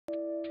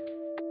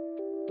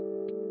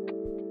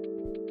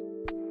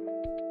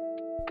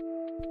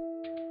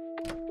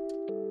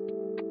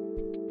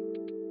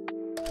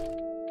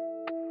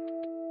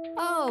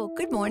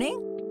Good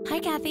morning. Hi,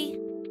 Kathy.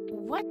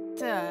 What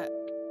the?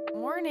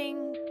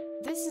 Morning.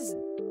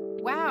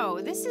 Wow,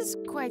 this is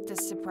quite the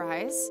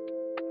surprise.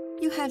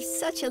 You have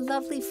such a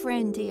lovely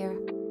friend, dear.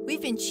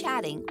 We've been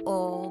chatting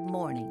all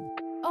morning.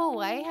 Oh,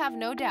 I have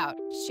no doubt.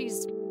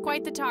 She's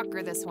quite the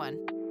talker, this one.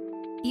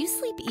 You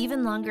sleep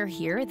even longer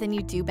here than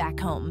you do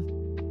back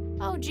home.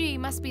 Oh, gee,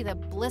 must be the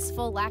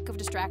blissful lack of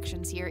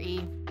distractions here,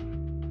 E.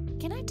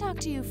 Can I talk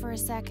to you for a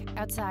sec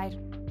outside,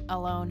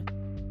 alone?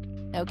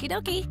 Okie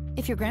dokie.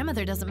 If your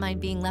grandmother doesn't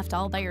mind being left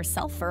all by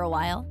yourself for a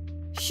while.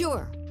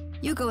 Sure.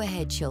 You go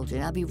ahead,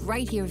 children. I'll be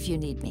right here if you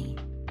need me.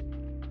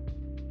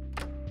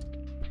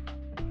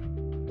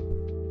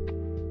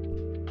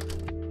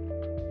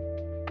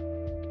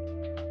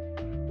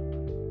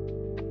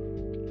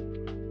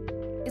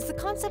 Is the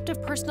concept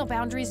of personal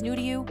boundaries new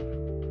to you?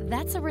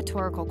 That's a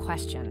rhetorical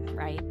question,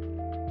 right?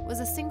 Was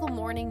a single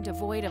morning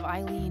devoid of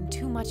Eileen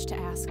too much to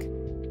ask?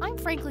 I'm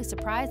frankly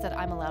surprised that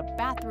I'm allowed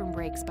bathroom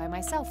breaks by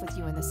myself with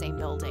you in the same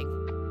building.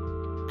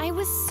 I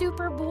was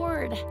super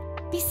bored.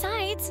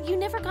 Besides, you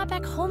never got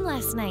back home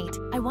last night.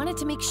 I wanted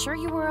to make sure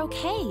you were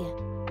okay.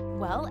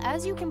 Well,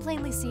 as you can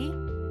plainly see,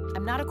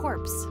 I'm not a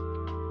corpse.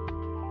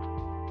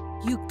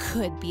 You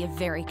could be a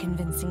very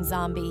convincing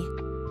zombie.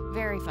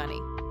 Very funny.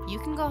 You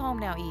can go home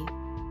now, E.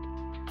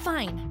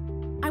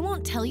 Fine. I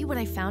won't tell you what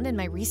I found in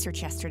my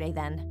research yesterday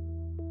then.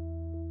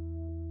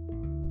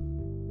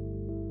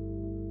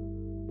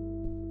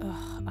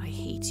 Ugh, I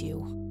hate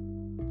you.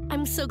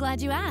 I'm so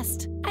glad you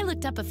asked. I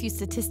looked up a few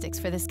statistics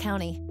for this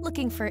county,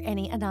 looking for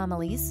any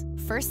anomalies.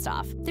 First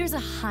off, there's a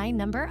high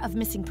number of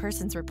missing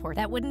persons reports.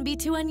 That wouldn't be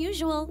too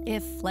unusual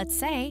if, let's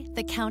say,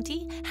 the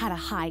county had a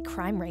high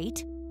crime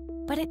rate.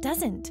 But it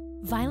doesn't.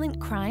 Violent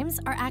crimes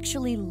are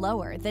actually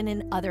lower than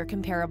in other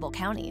comparable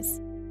counties.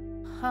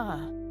 Huh.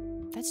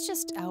 That's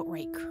just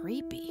outright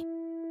creepy.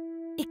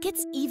 It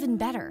gets even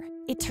better.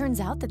 It turns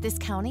out that this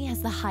county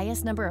has the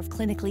highest number of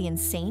clinically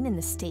insane in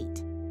the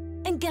state.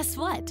 And guess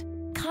what?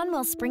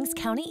 Conwell Springs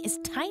County is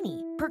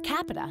tiny. Per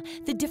capita,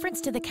 the difference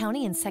to the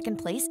county in second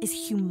place is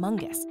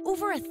humongous,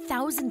 over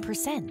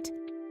 1,000%.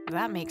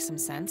 That makes some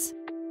sense.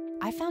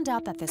 I found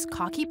out that this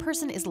cocky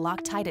person is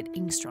Loctite at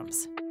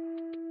Ingstrom's.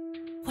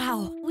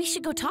 Wow, we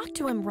should go talk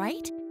to him,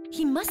 right?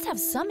 He must have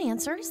some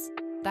answers.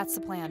 That's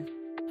the plan.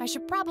 I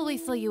should probably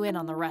fill you in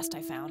on the rest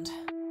I found.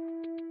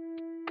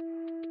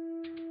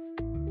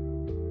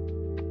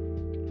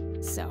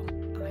 So,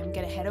 I'm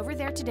gonna head over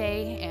there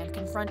today and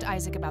confront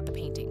Isaac about the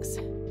paintings.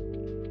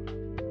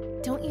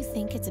 Don't you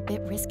think it's a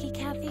bit risky,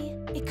 Kathy?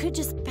 It could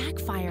just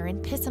backfire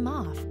and piss him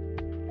off.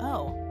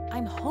 Oh,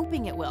 I'm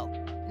hoping it will.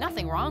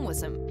 Nothing wrong with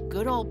some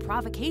good old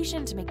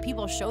provocation to make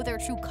people show their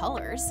true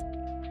colors.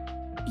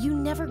 You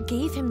never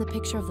gave him the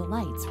picture of the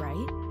lights,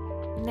 right?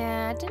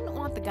 Nah, I didn't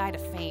want the guy to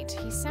faint.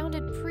 He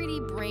sounded pretty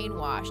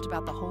brainwashed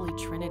about the Holy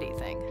Trinity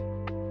thing.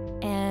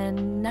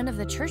 And none of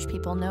the church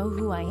people know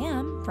who I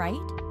am, right?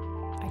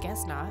 I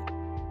guess not.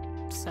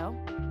 So?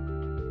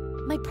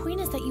 My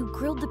point is that you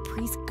grilled the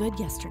priest good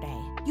yesterday.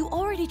 You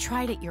already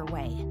tried it your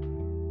way.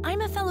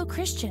 I'm a fellow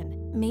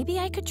Christian. Maybe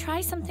I could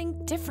try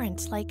something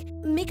different, like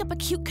make up a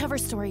cute cover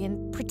story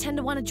and pretend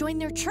to want to join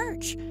their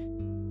church.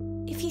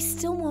 If he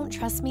still won't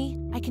trust me,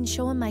 I can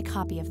show him my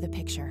copy of the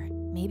picture.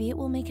 Maybe it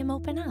will make him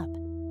open up.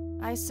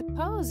 I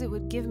suppose it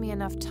would give me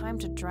enough time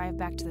to drive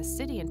back to the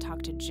city and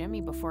talk to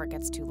Jimmy before it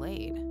gets too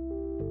late.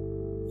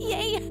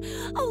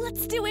 Yay! Oh,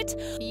 let's do it!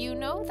 You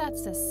know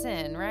that's a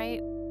sin,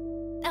 right?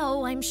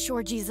 Oh, I'm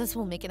sure Jesus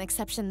will make an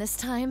exception this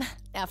time.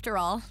 After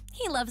all,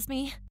 he loves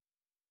me.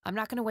 I'm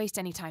not gonna waste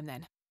any time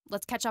then.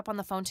 Let's catch up on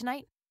the phone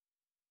tonight?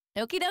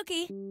 Okie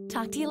dokie.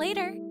 Talk to you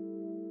later.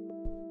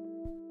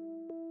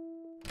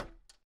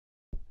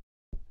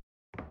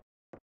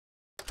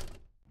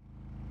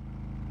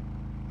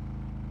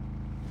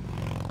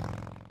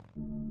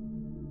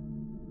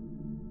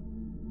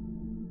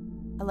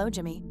 Hello,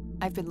 Jimmy.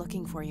 I've been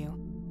looking for you.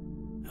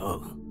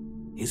 Oh,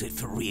 is it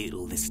for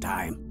real this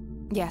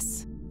time?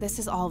 Yes, this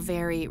is all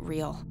very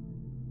real.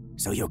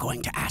 So you're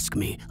going to ask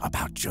me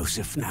about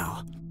Joseph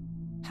now?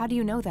 How do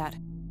you know that?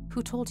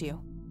 Who told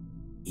you?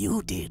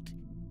 You did.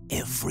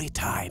 Every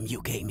time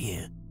you came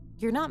here.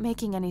 You're not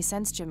making any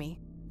sense, Jimmy.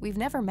 We've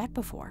never met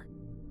before.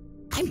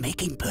 I'm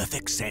making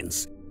perfect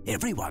sense.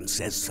 Everyone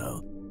says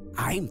so.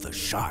 I'm the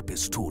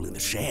sharpest tool in the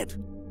shed.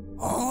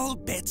 All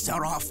bets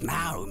are off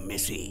now,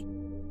 Missy.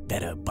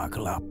 Better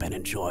buckle up and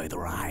enjoy the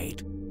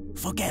ride.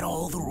 Forget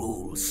all the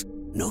rules.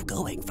 No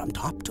going from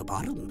top to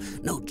bottom.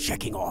 No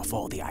checking off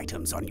all the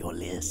items on your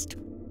list.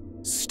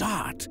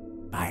 Start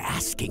by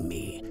asking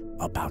me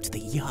about the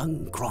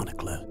young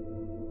chronicler.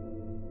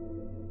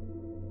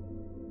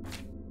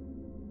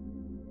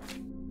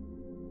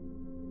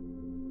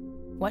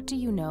 What do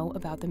you know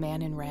about the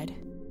man in red?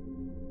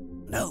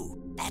 No,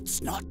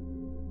 that's not...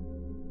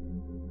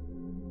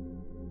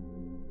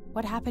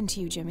 What happened to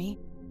you, Jimmy?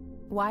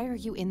 Why are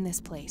you in this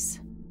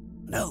place?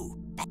 No.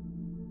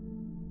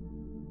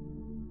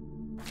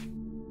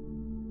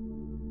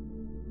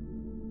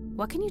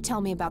 What can you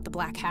tell me about the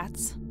Black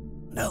Hats?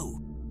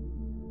 No.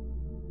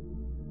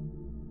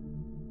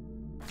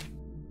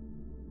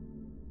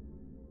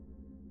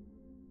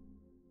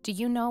 Do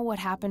you know what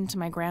happened to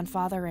my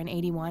grandfather in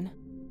 81?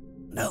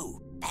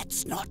 No,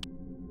 that's not.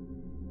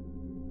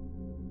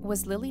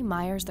 Was Lily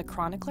Myers the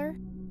chronicler?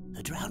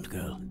 The drowned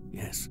girl,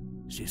 yes.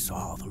 She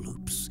saw the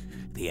loops,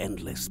 the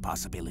endless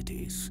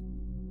possibilities.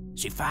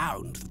 She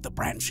found that the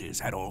branches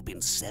had all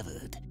been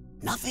severed.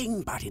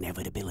 Nothing but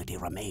inevitability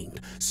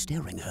remained,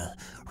 staring her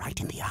right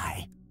in the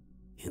eye.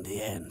 In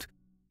the end,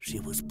 she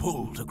was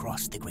pulled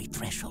across the great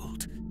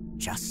threshold,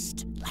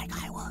 just like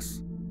I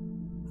was.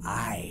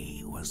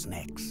 I was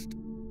next.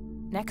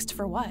 Next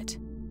for what?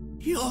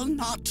 You're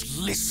not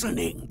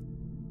listening.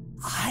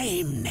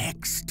 I'm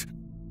next.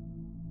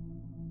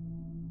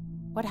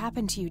 What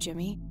happened to you,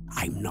 Jimmy?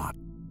 I'm not.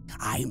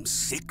 I'm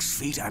 6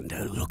 feet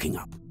under, looking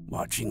up,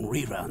 watching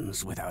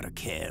reruns without a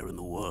care in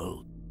the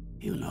world.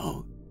 You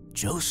know,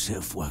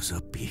 Joseph was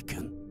a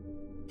beacon.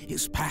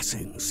 His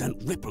passing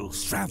sent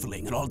ripples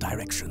traveling in all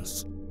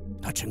directions,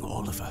 touching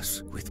all of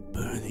us with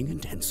burning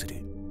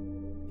intensity.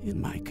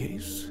 In my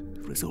case,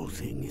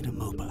 resulting in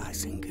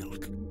immobilizing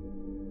guilt.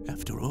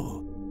 After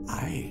all,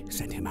 I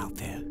sent him out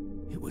there.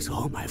 It was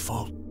all my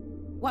fault.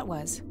 What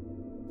was?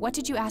 What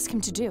did you ask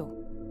him to do?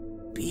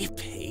 Be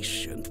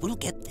patient. We'll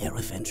get there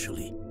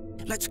eventually.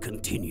 Let's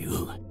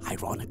continue,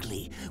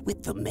 ironically,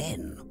 with the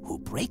men who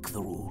break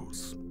the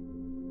rules.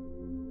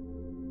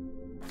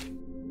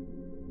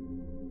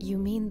 You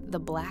mean the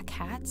Black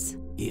Hats?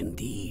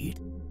 Indeed.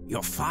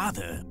 Your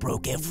father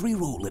broke every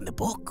rule in the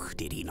book,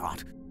 did he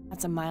not?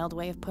 That's a mild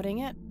way of putting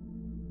it.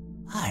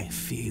 I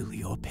feel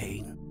your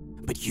pain,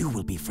 but you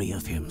will be free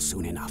of him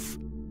soon enough.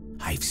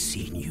 I've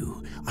seen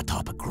you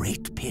atop a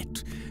great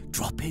pit,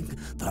 dropping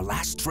the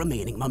last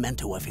remaining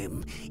memento of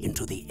him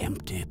into the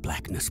empty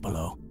blackness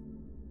below.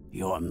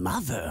 Your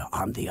mother,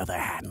 on the other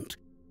hand,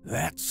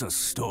 that's a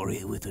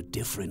story with a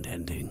different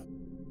ending.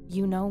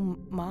 You know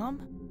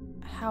Mom?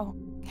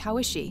 How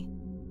is she?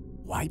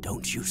 Why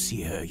don't you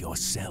see her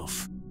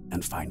yourself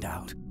and find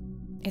out?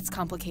 It's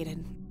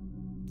complicated.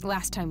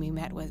 Last time we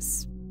met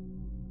was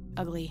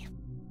ugly.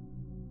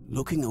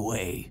 Looking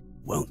away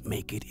won't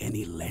make it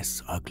any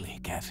less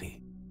ugly,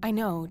 Kathy. I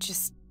know,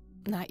 just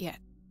not yet.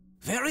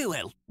 Very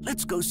well.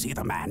 Let's go see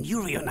the man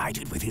you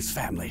reunited with his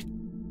family.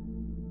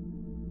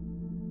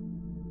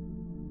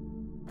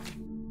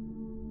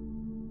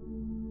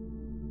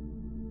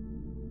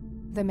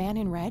 The man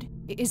in red?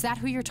 Is that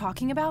who you're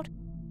talking about?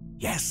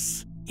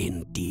 Yes,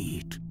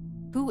 indeed.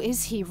 Who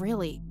is he,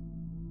 really?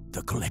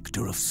 The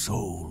collector of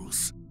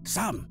souls.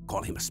 Some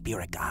call him a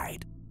spirit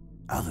guide.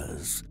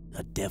 Others,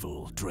 a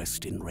devil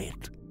dressed in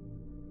red.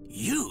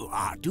 You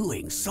are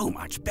doing so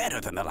much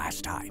better than the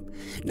last time.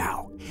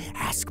 Now,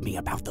 ask me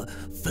about the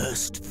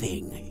first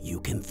thing you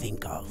can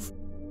think of.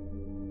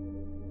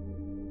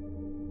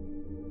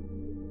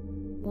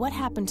 What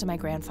happened to my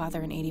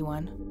grandfather in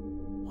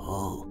 81?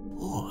 Oh,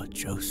 poor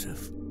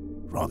Joseph.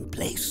 Wrong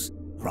place,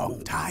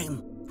 wrong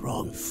time,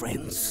 wrong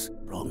friends,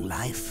 wrong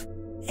life.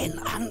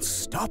 An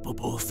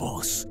unstoppable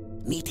force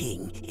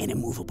meeting an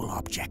immovable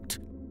object.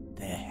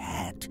 There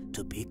had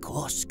to be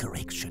course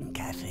correction,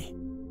 Kathy.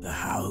 The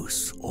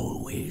house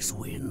always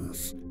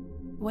wins.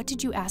 What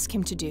did you ask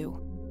him to do?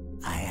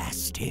 I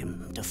asked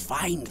him to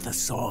find the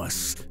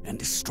source and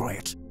destroy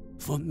it.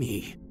 For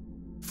me,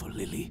 for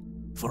Lily,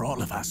 for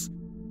all of us.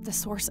 The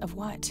source of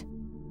what?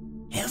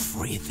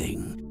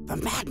 Everything. The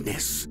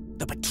madness,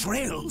 the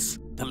betrayals,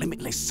 the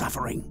limitless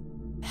suffering.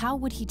 How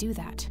would he do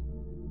that?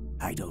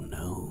 I don't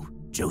know.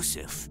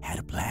 Joseph had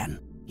a plan.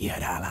 He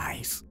had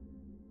allies.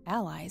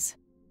 Allies?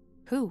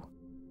 Who?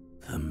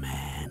 The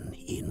man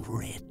in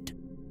red.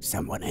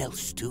 Someone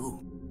else,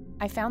 too.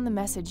 I found the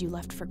message you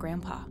left for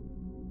Grandpa.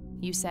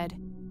 You said,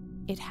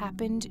 "It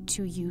happened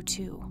to you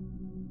too."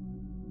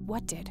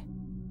 What did?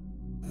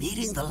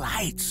 Meeting the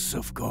lights,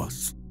 of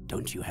course.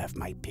 Don't you have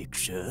my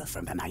picture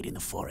from the night in the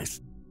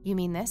forest? You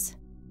mean this?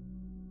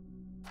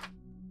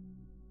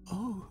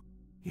 Oh,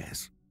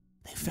 yes.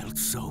 They felt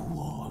so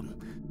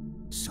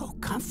warm, so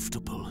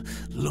comfortable,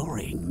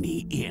 luring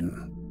me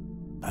in.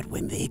 But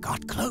when they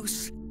got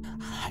close,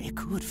 I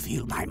could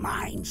feel my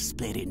mind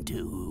split in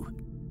two.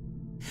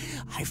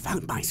 I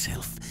found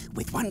myself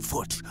with one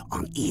foot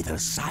on either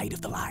side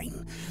of the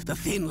line, the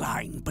thin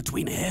line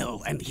between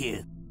hell and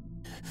here.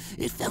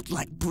 It felt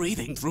like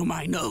breathing through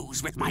my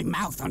nose with my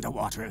mouth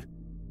underwater.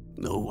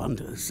 No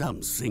wonder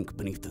some sink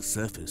beneath the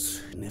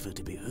surface, never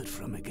to be heard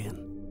from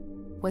again.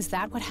 Was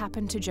that what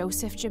happened to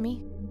Joseph,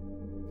 Jimmy?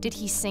 Did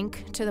he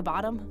sink to the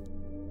bottom?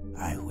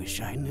 I wish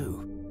I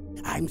knew.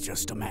 I'm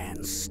just a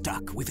man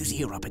stuck with his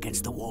ear up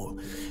against the wall,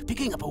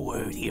 picking up a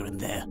word here and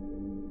there.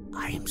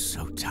 I am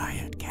so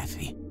tired,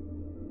 Kathy.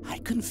 I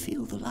can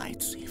feel the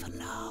lights even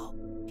now.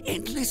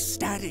 Endless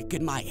static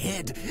in my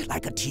head,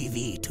 like a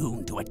TV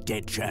tuned to a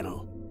dead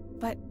channel.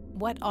 But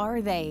what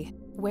are they?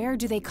 Where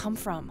do they come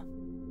from?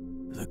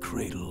 The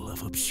cradle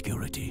of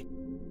obscurity.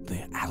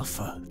 The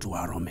alpha to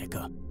our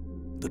omega.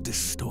 The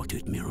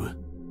distorted mirror.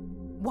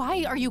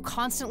 Why are you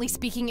constantly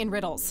speaking in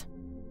riddles?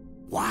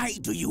 Why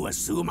do you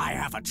assume I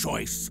have a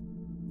choice?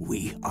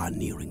 We are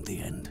nearing the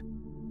end.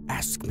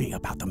 Ask me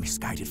about the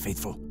misguided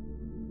faithful.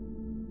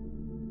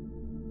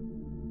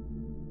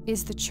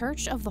 Is the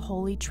Church of the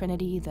Holy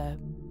Trinity the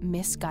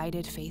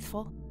misguided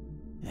faithful?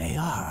 They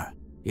are,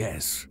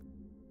 yes.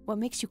 What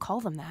makes you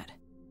call them that?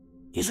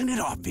 Isn't it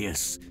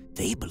obvious?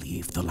 They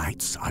believe the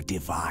lights are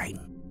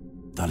divine.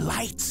 The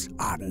lights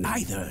are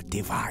neither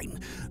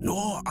divine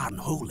nor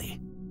unholy.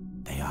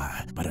 They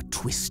are but a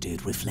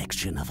twisted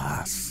reflection of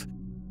us.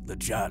 The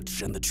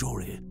judge and the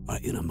jury, our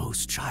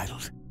innermost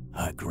child,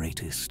 our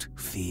greatest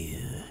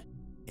fear,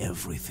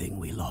 everything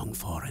we long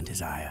for and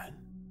desire.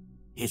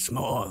 It's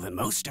more than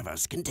most of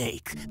us can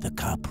take. The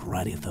cup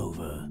runneth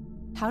over.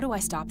 How do I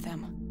stop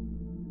them?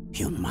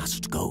 You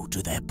must go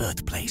to their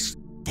birthplace,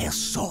 their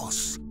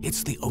source.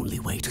 It's the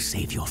only way to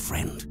save your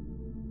friend.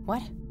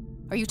 What?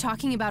 Are you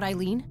talking about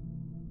Eileen?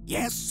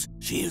 Yes,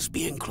 she is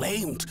being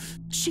claimed.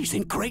 She's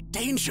in great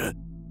danger.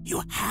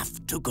 You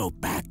have to go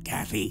back,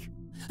 Kathy.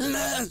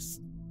 Nurse!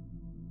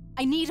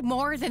 I need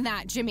more than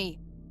that, Jimmy.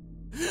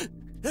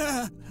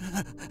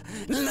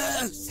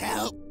 Nurse,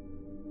 help!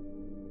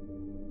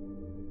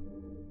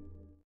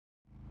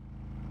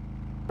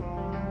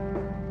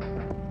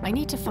 I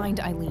need to find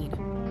Eileen.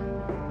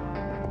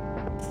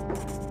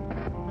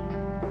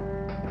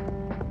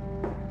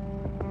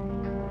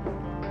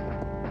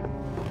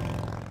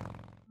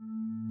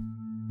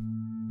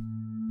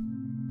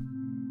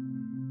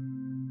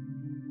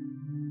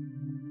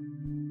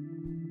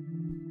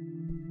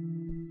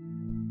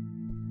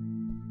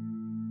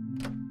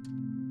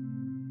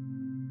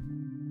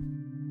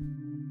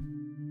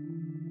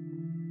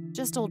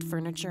 Just old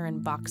furniture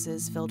and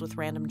boxes filled with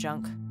random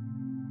junk.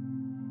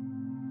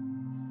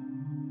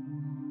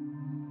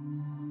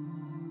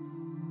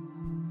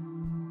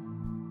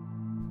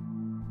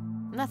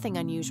 Nothing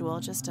unusual,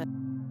 just a...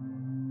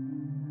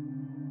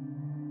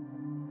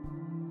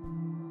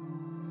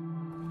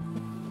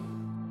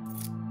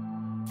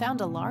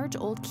 Found a large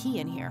old key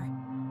in here.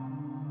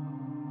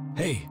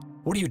 Hey,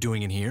 what are you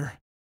doing in here?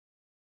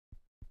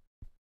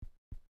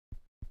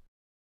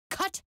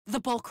 Cut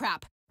the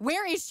bullcrap!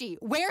 Where is she?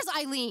 Where's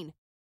Eileen?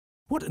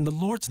 What in the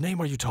Lord's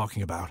name are you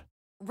talking about?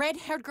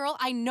 Red-haired girl,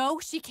 I know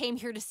she came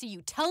here to see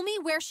you. Tell me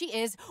where she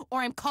is,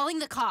 or I'm calling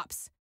the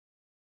cops.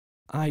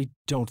 I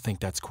don't think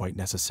that's quite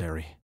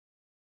necessary.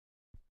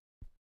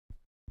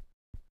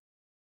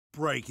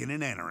 Breaking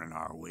and entering,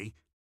 are we?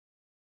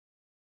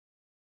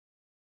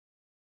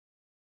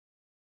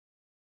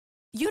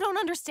 You don't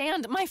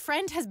understand. My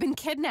friend has been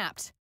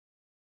kidnapped.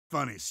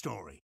 Funny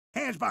story.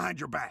 Hands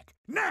behind your back.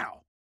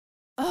 Now!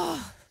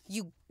 Ugh,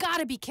 you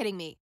gotta be kidding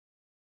me.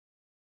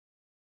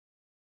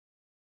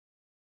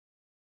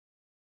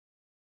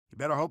 You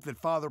better hope that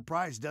Father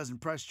Price doesn't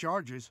press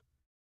charges.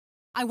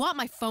 I want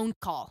my phone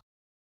call.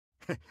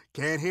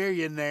 Can't hear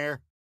you in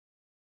there.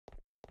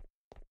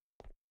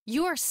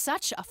 You are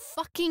such a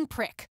fucking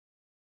prick.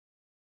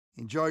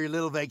 Enjoy your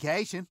little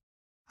vacation.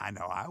 I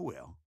know I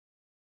will.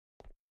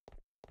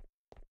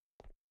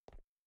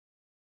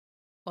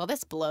 Well,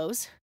 this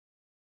blows.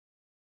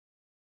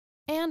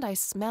 And I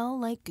smell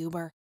like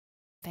goober.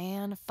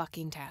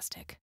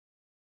 Fan-fucking-tastic.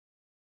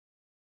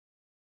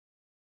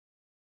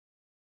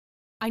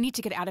 I need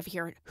to get out of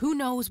here. Who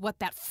knows what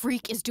that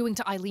freak is doing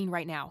to Eileen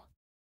right now?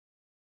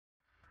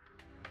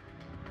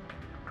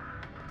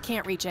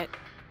 Can't reach it.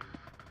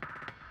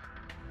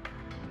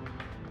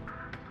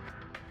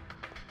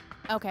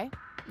 Okay,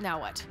 now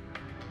what?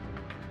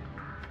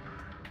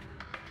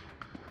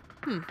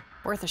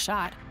 Worth a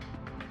shot.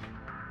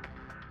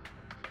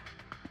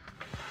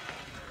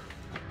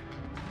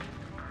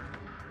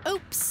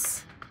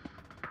 Oops!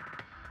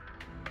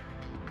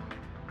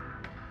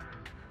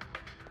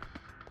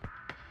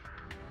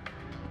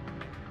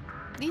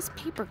 These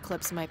paper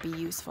clips might be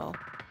useful.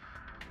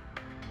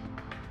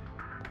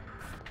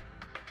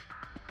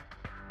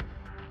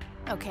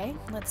 Okay,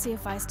 let's see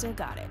if I still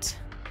got it.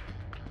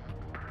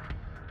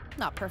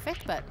 Not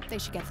perfect, but they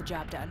should get the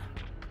job done.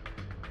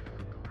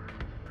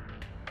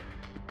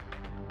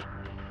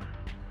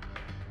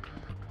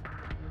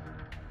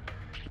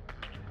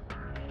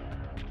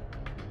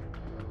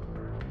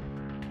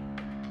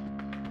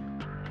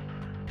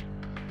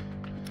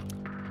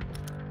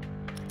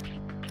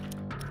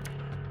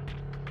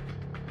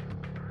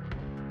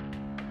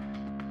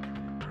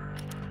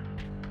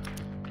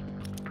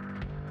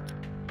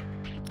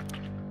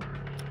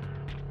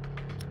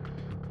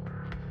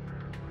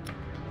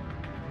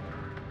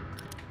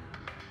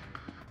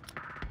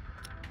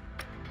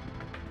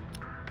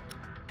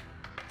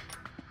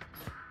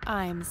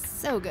 I'm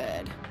so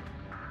good.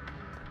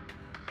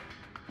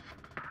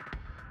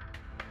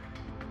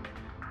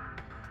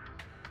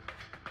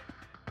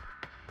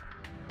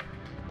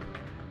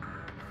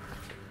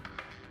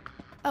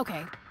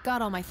 Okay,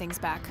 got all my things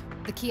back.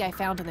 The key I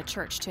found in the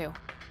church, too.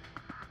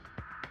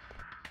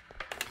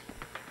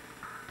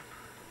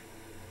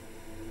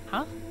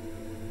 Huh?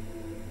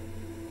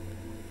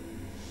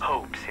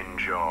 Hopes in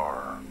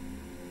jar.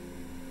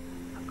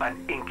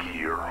 An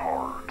inkier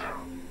heart.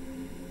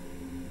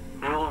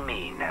 Rule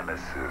me,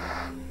 Nemesis.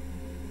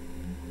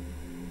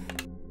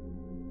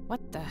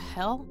 What the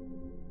hell?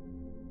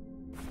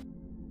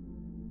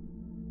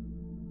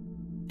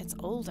 It's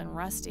old and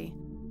rusty.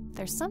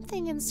 There's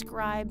something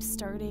inscribed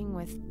starting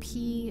with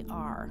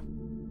PR.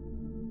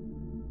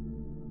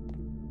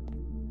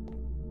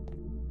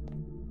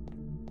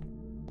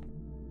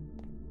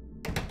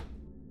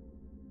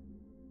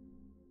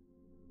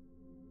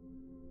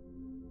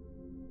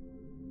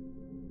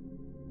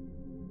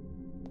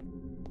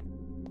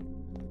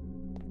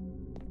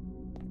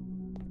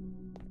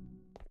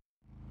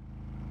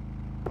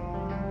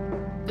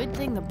 Good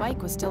thing the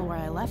bike was still where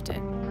I left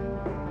it.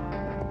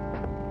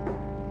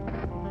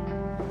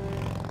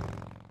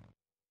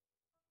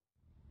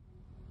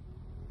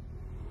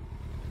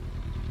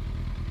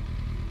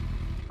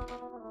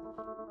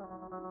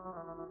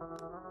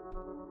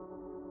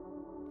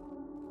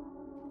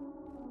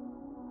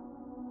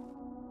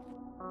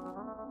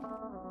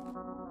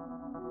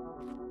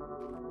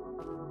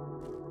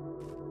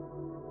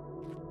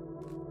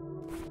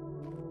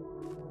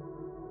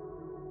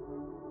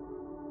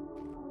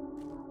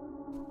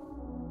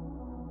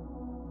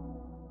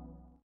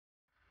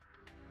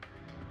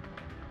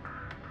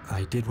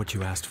 I did what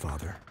you asked,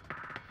 Father,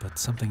 but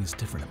something is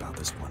different about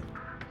this one.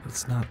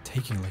 It's not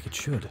taking like it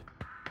should.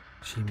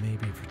 She may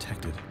be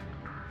protected.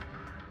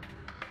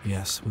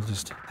 Yes, we'll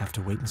just have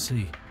to wait and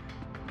see.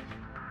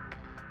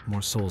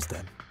 More souls,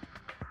 then.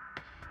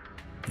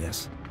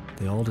 Yes,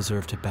 they all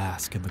deserve to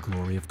bask in the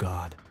glory of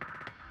God.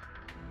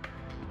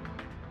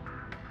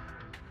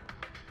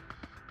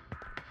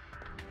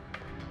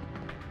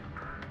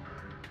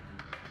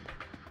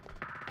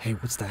 Hey,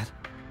 what's that?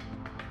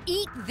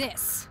 Eat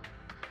this!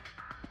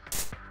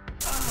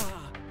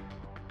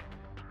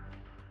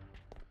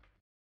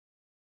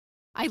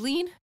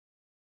 Eileen?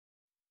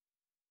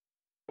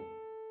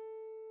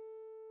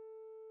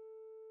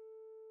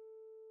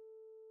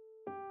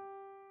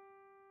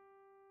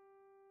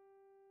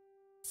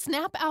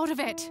 Snap out of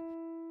it!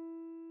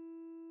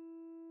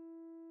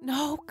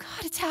 No, God,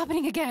 it's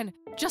happening again.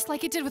 Just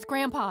like it did with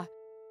Grandpa.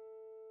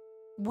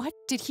 What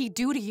did he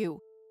do to you?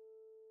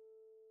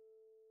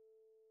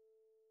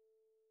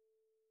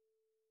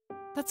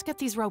 Let's get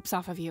these ropes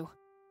off of you.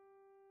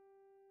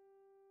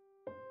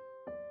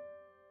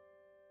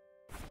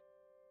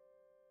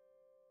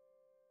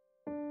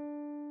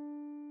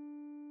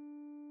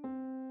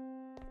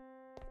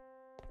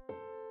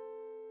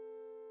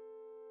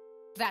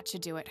 That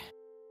should do it.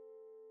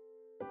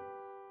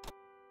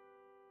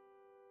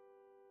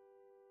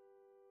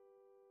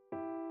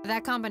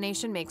 That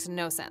combination makes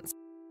no sense.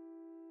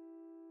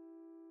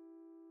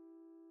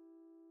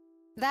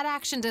 That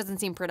action doesn't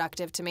seem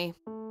productive to me.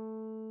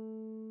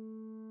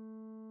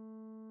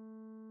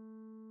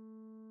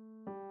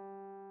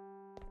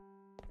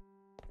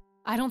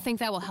 I don't think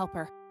that will help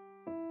her.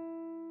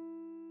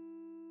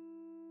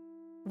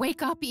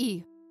 Wake up,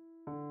 E.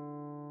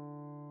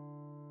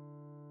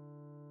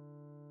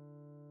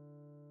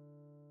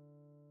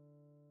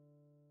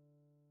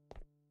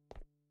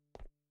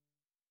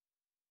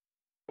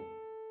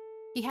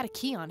 He had a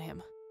key on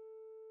him.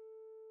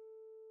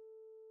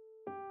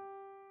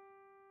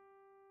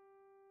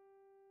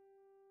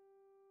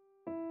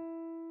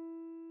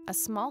 A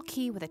small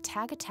key with a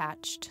tag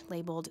attached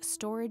labeled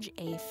Storage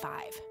A5.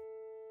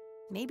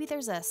 Maybe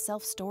there's a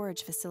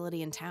self-storage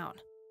facility in town.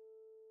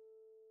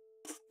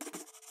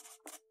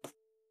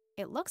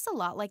 It looks a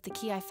lot like the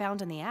key I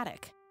found in the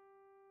attic.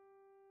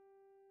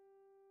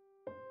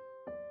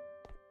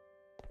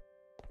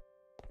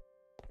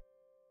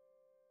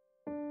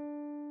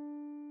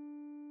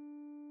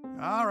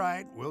 All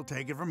right, we'll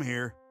take it from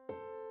here.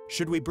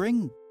 Should we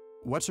bring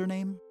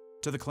what's-her-name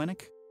to the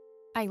clinic?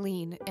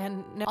 Eileen,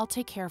 and I'll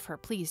take care of her.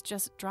 Please,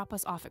 just drop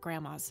us off at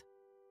Grandma's.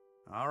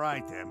 All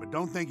right then, but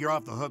don't think you're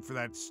off the hook for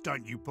that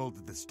stunt you pulled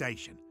at the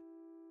station.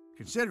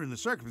 Considering the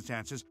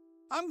circumstances,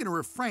 I'm gonna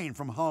refrain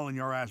from hauling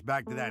your ass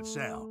back to that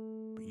cell.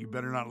 But you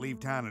better not leave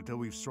town until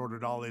we've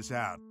sorted all this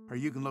out, or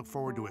you can look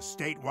forward to a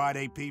statewide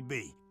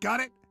APB. Got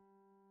it?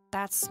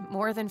 That's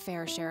more than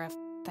fair, Sheriff.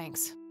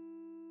 Thanks.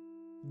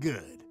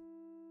 Good.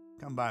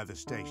 Come by the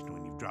station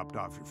when you've dropped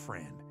off your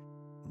friend.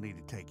 We'll need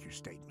to take your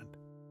statement.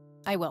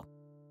 I will.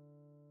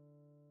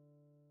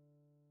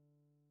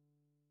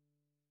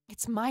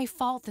 It's my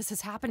fault this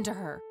has happened to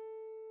her.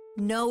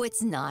 No,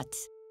 it's not.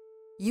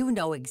 You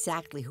know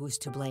exactly who's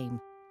to blame.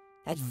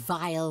 That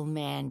vile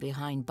man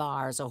behind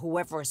bars or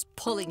whoever is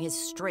pulling his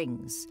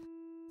strings.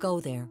 Go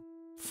there,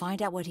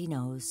 find out what he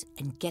knows,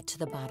 and get to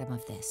the bottom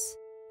of this.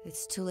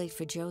 It's too late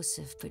for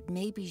Joseph, but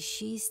maybe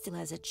she still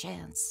has a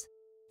chance.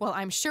 Well,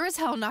 I'm sure as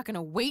hell not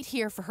gonna wait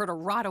here for her to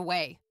rot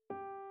away.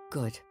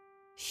 Good.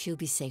 She'll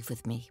be safe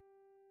with me.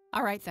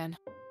 All right then,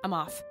 I'm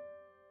off.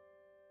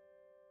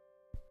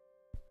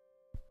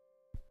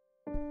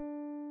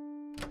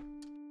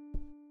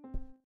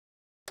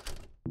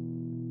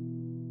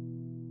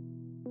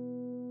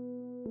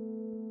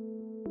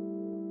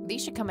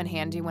 These should come in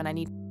handy when I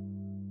need.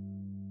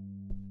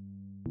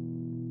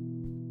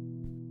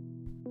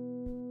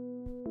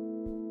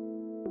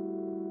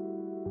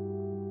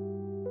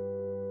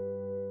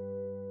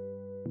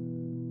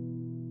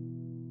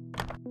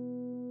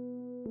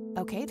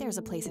 Okay, there's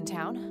a place in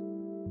town.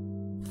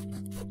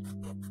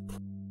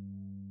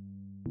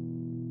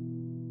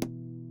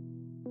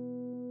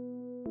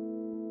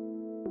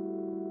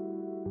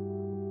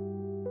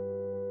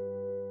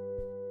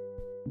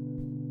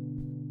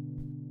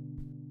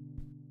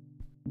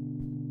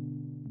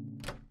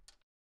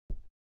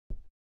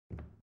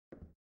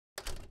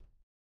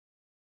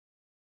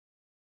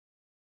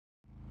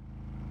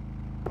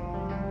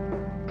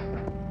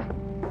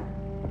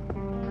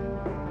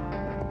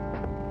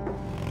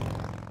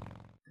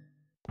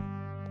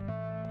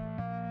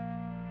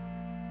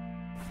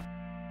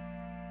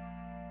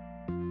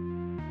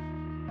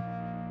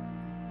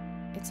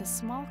 It's a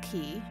small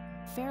key,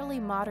 fairly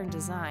modern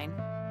design.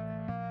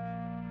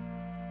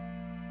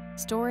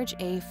 Storage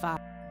A5.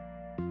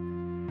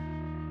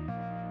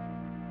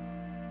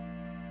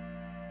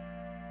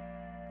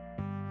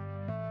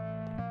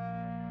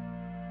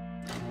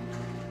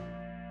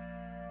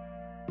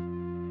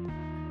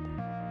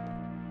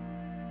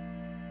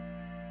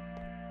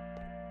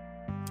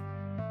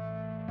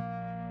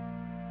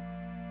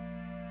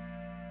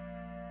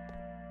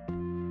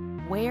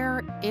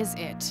 Where is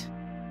it?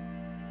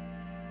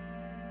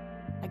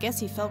 I guess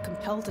he felt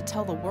compelled to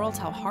tell the world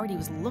how hard he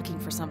was looking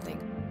for something.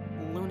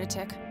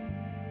 Lunatic.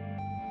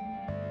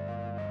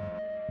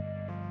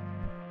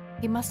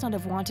 He must not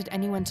have wanted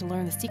anyone to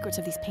learn the secrets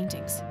of these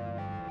paintings.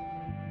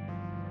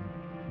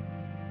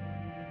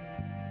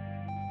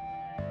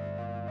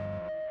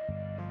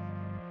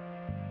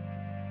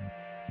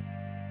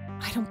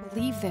 I don't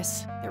believe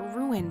this. They're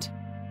ruined.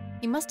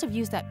 He must have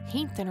used that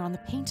paint thinner on the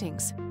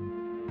paintings.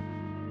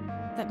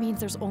 That means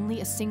there's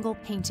only a single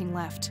painting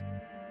left.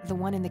 The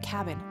one in the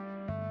cabin.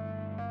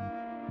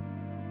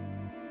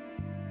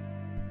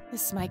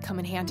 This might come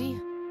in handy.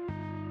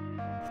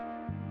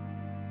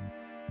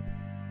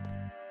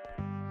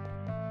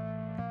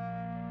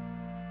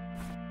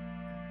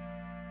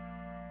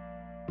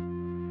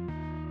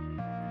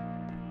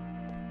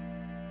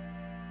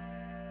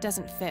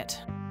 Doesn't fit.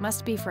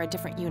 Must be for a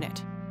different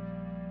unit.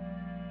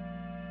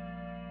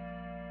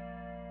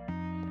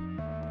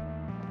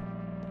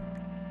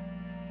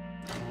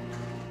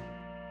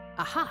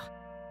 Aha!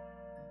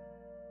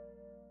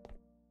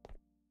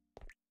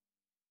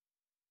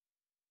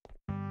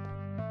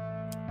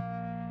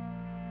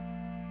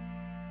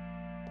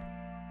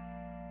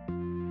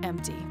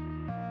 Empty.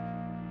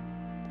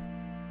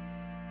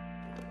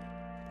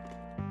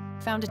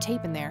 Found a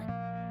tape in there.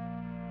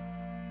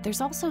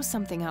 There's also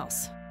something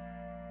else.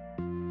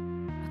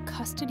 A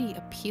custody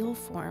appeal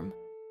form.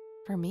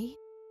 For me?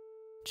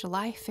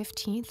 July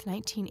 15th,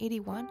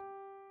 1981?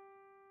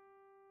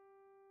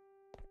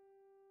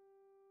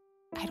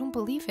 I don't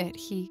believe it.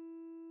 He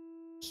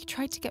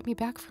tried to get me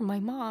back from my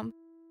mom.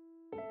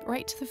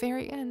 Right to the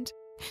very end.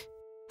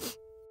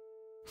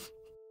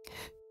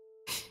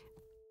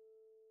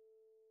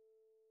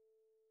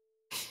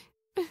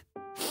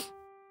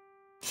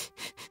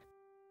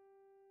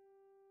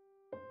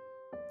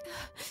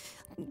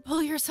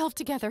 Pull yourself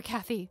together,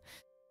 Kathy.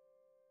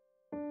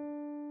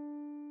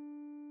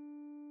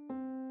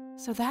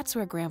 So that's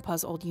where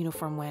Grandpa's old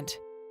uniform went.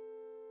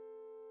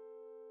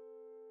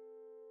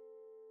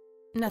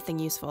 Nothing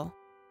useful.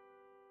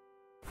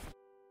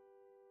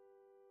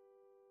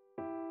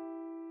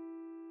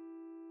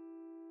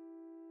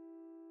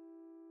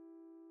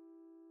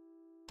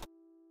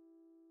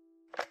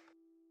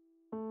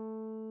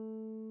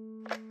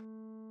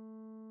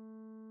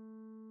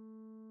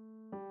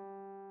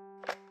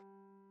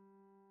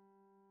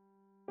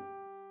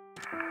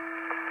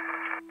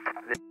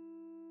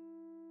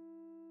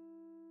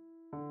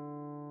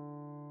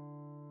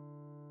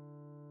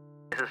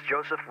 This is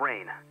Joseph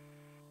Rain.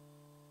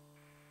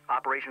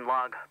 Operation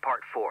Log,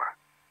 Part 4.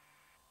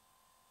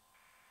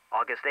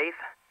 August 8th,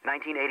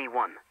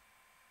 1981.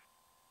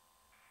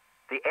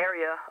 The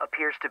area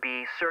appears to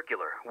be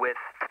circular with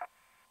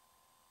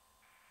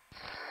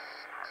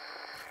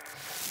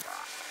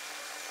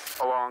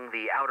along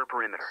the outer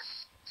perimeter.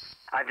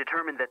 I've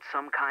determined that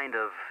some kind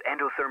of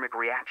endothermic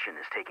reaction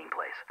is taking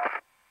place.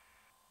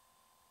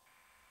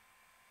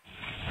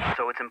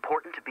 So it's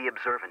important to be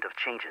observant of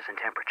changes in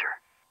temperature.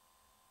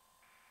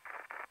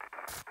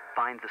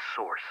 Find the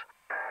source.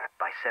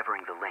 By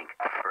severing the link,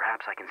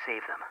 perhaps I can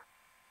save them.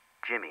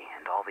 Jimmy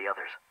and all the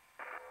others.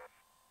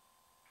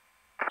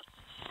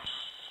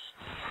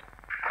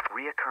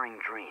 Reoccurring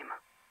dream.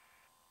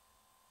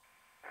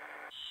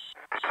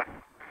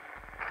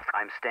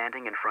 I'm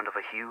standing in front of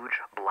a huge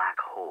black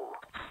hole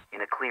in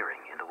a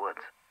clearing in the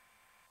woods.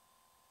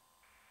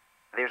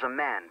 There's a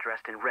man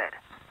dressed in red,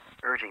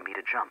 urging me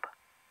to jump.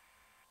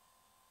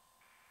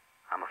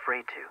 I'm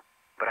afraid to,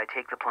 but I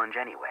take the plunge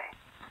anyway.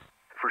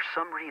 For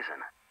some reason,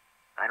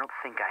 I don't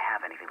think I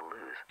have anything to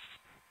lose.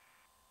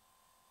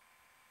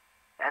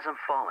 As I'm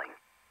falling,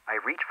 I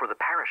reach for the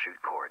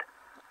parachute cord,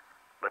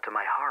 but to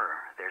my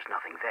horror, there's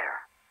nothing there.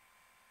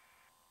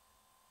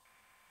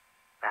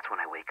 That's when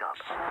I wake up.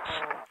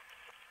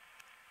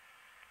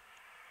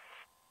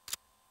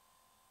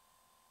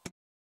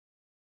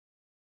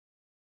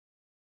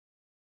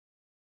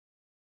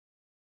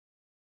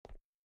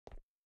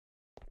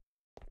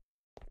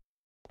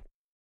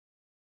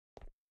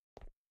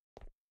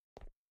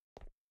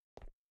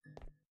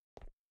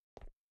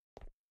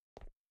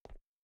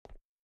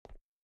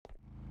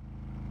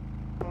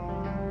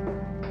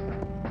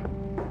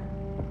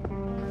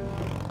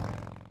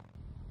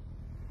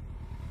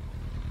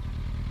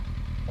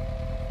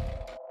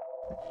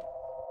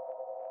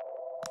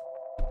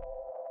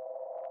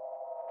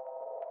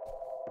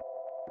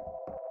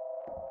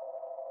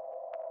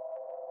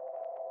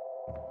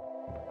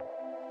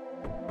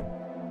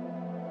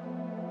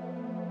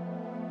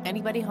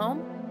 Anybody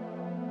home?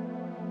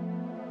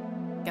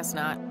 Guess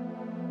not.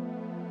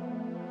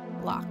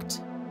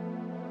 Locked.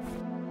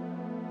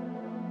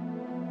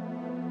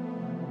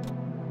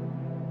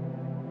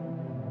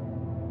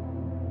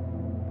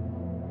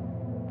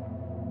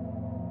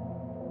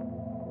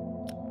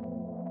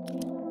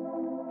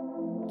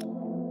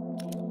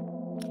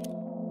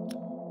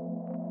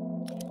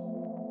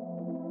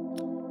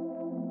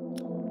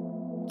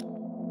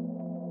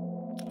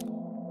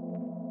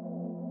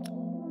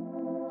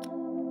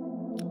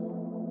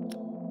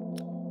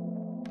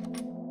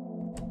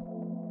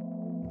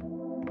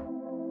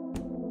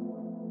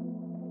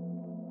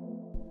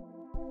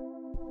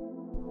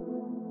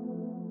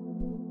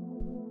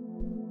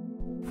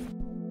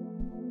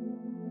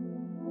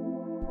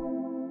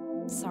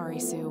 sorry,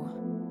 Sue.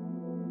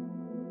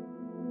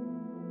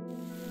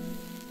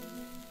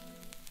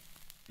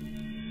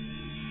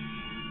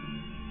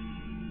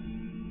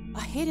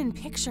 A hidden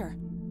picture.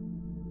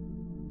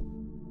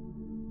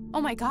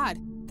 Oh my God,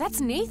 that's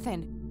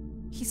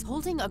Nathan. He's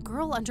holding a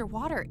girl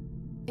underwater.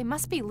 It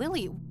must be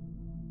Lily.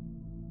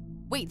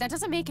 Wait, that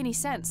doesn't make any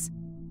sense.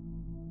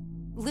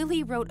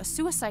 Lily wrote a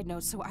suicide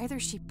note, so either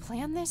she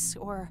planned this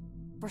or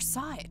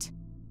saw it.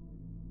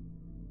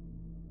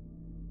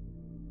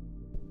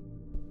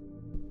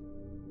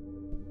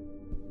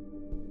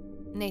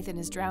 Nathan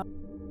is drowned.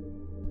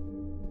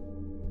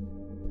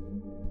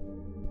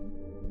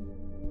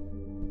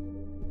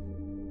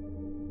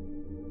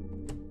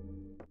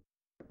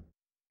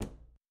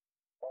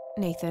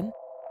 Nathan,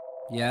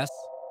 Yes?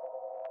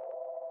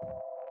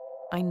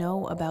 I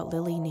know about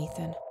Lily,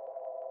 Nathan.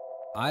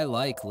 I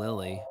like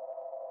Lily.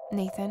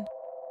 Nathan,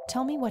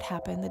 tell me what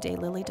happened the day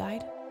Lily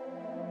died.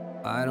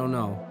 I don't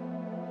know.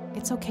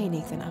 It's okay,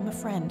 Nathan. I'm a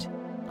friend.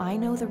 I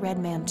know the Red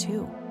Man,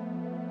 too.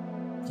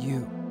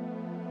 You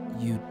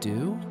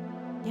do?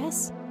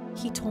 Yes,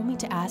 he told me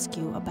to ask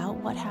you about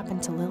what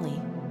happened to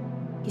Lily.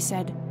 He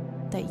said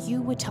that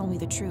you would tell me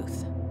the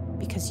truth,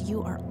 because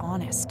you are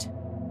honest.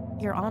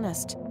 You're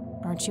honest,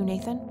 aren't you,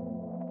 Nathan?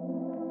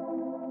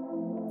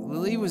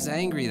 Lily was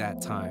angry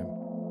that time.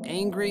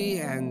 Angry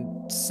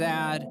and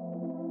sad.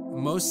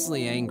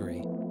 Mostly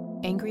angry.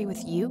 Angry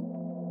with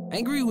you?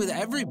 Angry with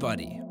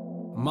everybody.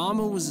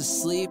 Mama was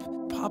asleep,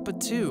 Papa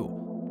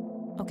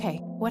too. Okay,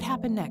 what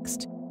happened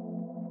next?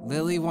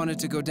 Lily wanted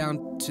to go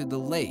down to the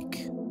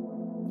lake.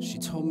 She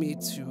told me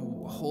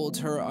to hold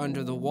her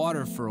under the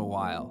water for a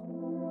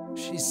while.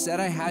 She said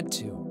I had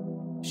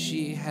to.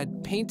 She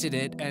had painted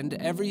it, and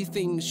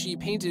everything she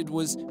painted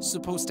was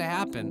supposed to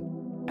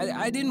happen.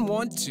 I didn't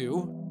want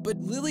to, but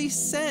Lily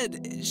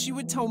said she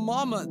would tell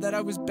Mama that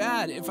I was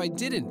bad if I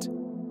didn't.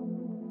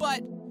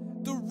 But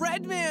the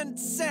Red Man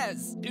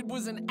says it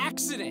was an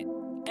accident,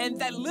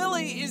 and that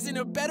Lily is in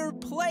a better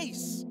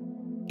place.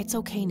 It's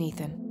okay,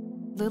 Nathan.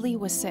 Lily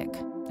was sick.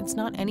 It's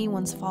not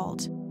anyone's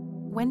fault.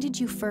 When did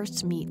you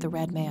first meet the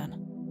Red Man?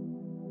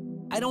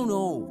 I don't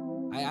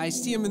know. I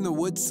see him in the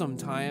woods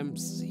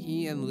sometimes.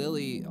 He and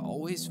Lily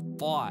always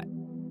fought.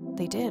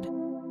 They did?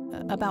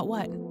 About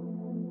what?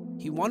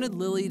 He wanted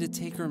Lily to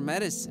take her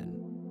medicine.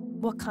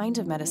 What kind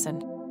of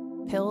medicine?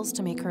 Pills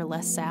to make her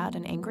less sad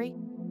and angry?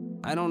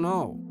 I don't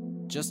know.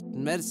 Just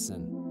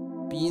medicine.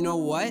 But you know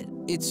what?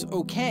 It's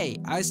okay.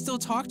 I still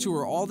talk to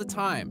her all the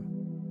time.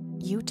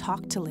 You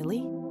talk to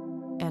Lily?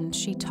 And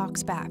she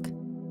talks back?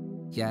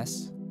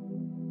 Yes?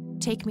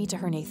 Take me to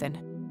her,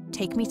 Nathan.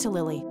 Take me to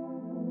Lily.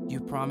 You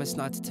promise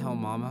not to tell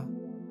Mama?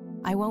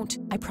 I won't.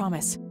 I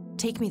promise.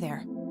 Take me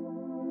there.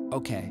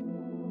 Okay.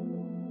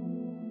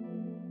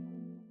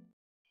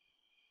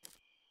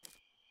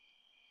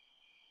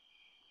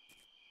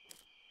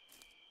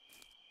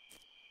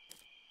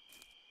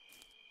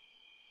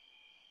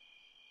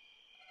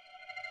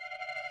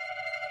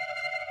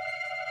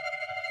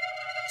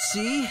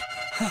 See?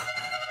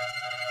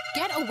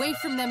 Get away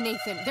from them,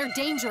 Nathan. They're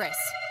dangerous.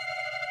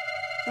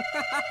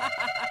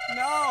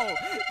 No,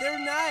 they're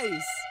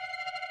nice.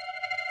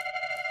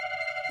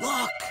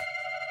 Look!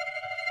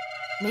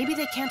 Maybe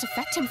they can't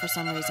affect him for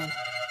some reason.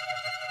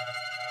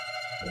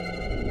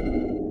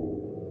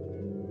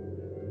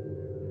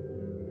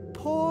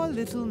 Poor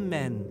little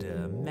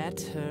Mender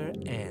met her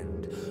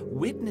end,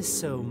 witnessed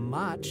so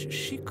much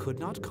she could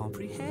not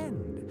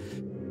comprehend.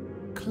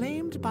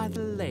 Claimed by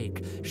the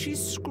lake, she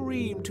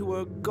screamed to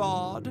her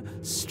god,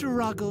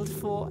 struggled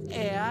for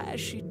air as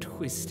she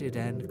twisted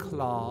and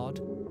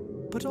clawed.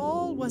 But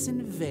all was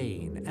in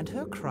vain, and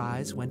her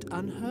cries went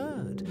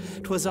unheard.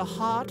 'Twas a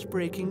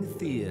heartbreaking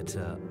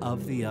theater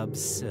of the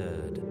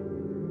absurd.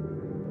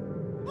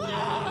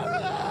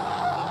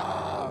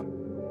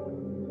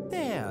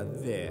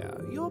 There,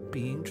 you're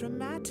being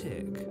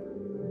dramatic.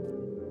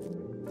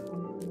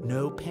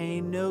 No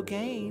pain, no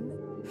gain.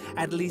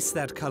 At least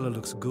that color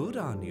looks good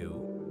on you.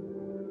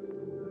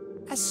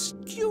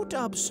 Astute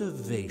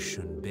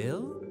observation,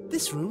 Bill.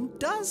 This room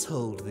does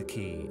hold the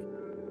key.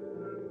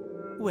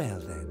 Well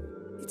then,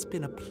 it's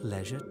been a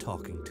pleasure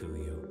talking to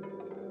you.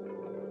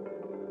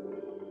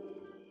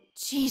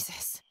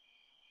 Jesus.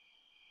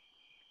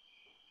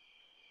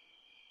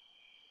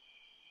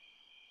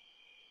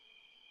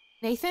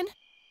 Nathan?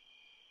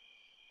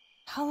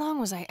 How long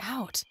was I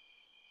out?